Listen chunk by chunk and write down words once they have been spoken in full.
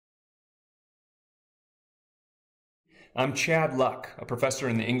I'm Chad Luck, a professor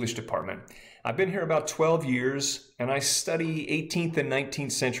in the English department. I've been here about 12 years, and I study 18th and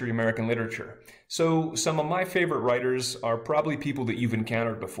 19th century American literature. So some of my favorite writers are probably people that you've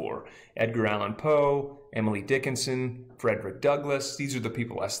encountered before. Edgar Allan Poe, Emily Dickinson, Frederick Douglass. These are the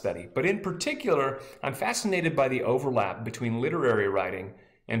people I study. But in particular, I'm fascinated by the overlap between literary writing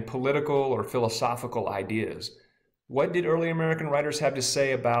and political or philosophical ideas. What did early American writers have to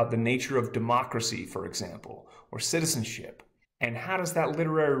say about the nature of democracy, for example, or citizenship? And how does that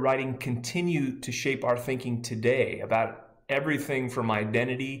literary writing continue to shape our thinking today about everything from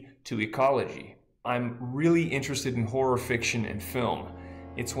identity to ecology? I'm really interested in horror fiction and film.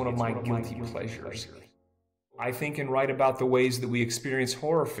 It's one of my guilty pleasures. I think and write about the ways that we experience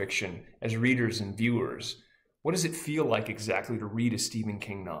horror fiction as readers and viewers. What does it feel like exactly to read a Stephen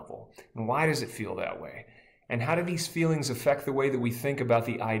King novel? And why does it feel that way? And how do these feelings affect the way that we think about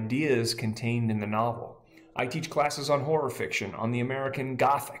the ideas contained in the novel? I teach classes on horror fiction, on the American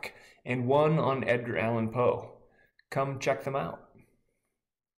Gothic, and one on Edgar Allan Poe. Come check them out.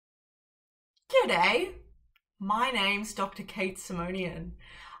 G'day, my name's Dr. Kate Simonian.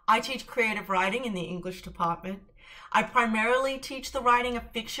 I teach creative writing in the English department. I primarily teach the writing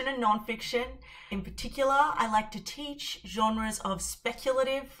of fiction and non-fiction. In particular, I like to teach genres of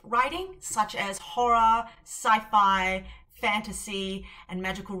speculative writing, such as horror, sci-fi, fantasy, and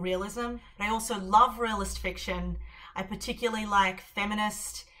magical realism. But I also love realist fiction. I particularly like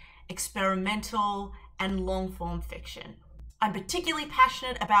feminist, experimental, and long-form fiction. I'm particularly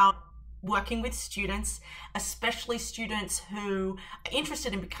passionate about working with students, especially students who are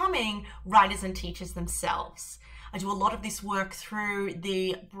interested in becoming writers and teachers themselves. I do a lot of this work through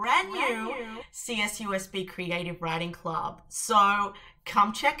the brand new csusb Creative Writing Club. So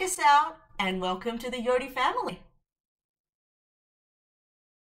come check us out and welcome to the Yodi family.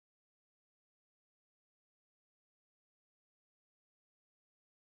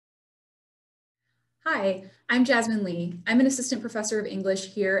 Hi, I'm Jasmine Lee. I'm an assistant professor of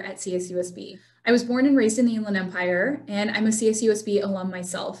English here at CSUSB. I was born and raised in the Inland Empire, and I'm a CSUSB alum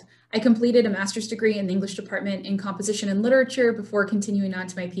myself. I completed a master's degree in the English department in composition and literature before continuing on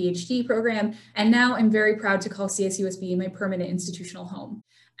to my PhD program, and now I'm very proud to call CSUSB my permanent institutional home.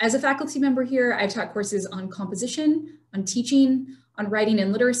 As a faculty member here, I've taught courses on composition, on teaching, on writing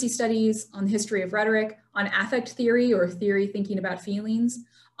and literacy studies, on the history of rhetoric, on affect theory or theory thinking about feelings,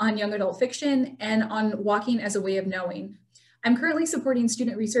 on young adult fiction, and on walking as a way of knowing. I'm currently supporting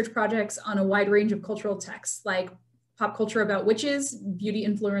student research projects on a wide range of cultural texts like pop culture about witches, beauty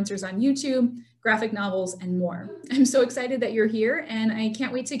influencers on YouTube, graphic novels, and more. I'm so excited that you're here, and I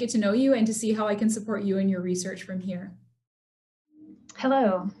can't wait to get to know you and to see how I can support you in your research from here.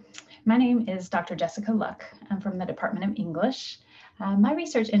 Hello, my name is Dr. Jessica Luck. I'm from the Department of English. My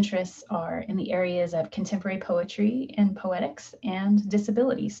research interests are in the areas of contemporary poetry and poetics and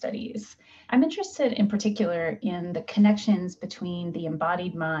disability studies. I'm interested in particular in the connections between the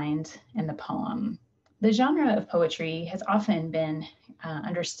embodied mind and the poem. The genre of poetry has often been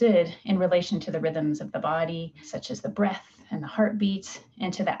understood in relation to the rhythms of the body, such as the breath and the heartbeat,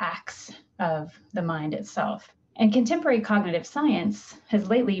 and to the acts of the mind itself. And contemporary cognitive science has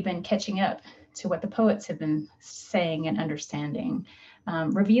lately been catching up to what the poets have been saying and understanding,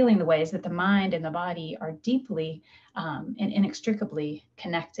 revealing the ways that the mind and the body are deeply and inextricably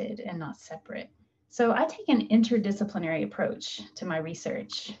connected and not separate. So I take an interdisciplinary approach to my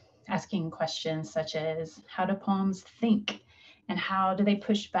research, asking questions such as, how do poems think? And how do they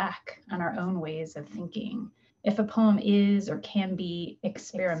push back on our own ways of thinking? If a poem is or can be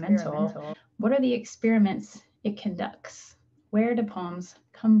experimental, what are the experiments it conducts? Where do poems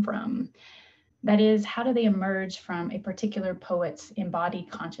come from? That is, how do they emerge from a particular poet's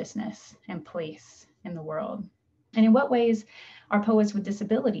embodied consciousness and place in the world? And in what ways are poets with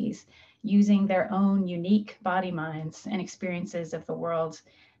disabilities using their own unique body minds and experiences of the world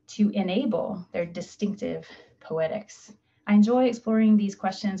to enable their distinctive poetics? I enjoy exploring these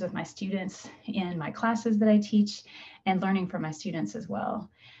questions with my students in my classes that I teach and learning from my students as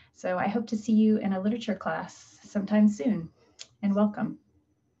well. So I hope to see you in a literature class sometime soon, and welcome.